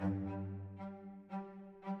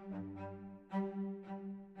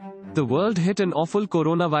The world hit an awful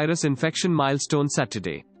coronavirus infection milestone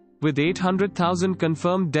Saturday, with 800,000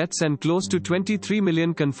 confirmed deaths and close to 23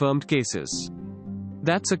 million confirmed cases.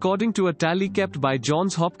 That's according to a tally kept by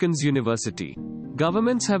Johns Hopkins University.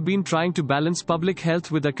 Governments have been trying to balance public health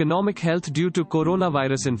with economic health due to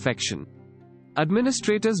coronavirus infection.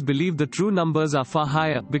 Administrators believe the true numbers are far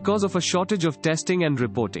higher because of a shortage of testing and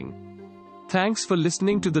reporting. Thanks for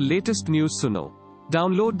listening to the latest News Suno.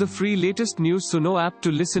 Download the free latest News Suno app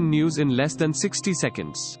to listen news in less than 60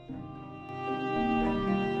 seconds.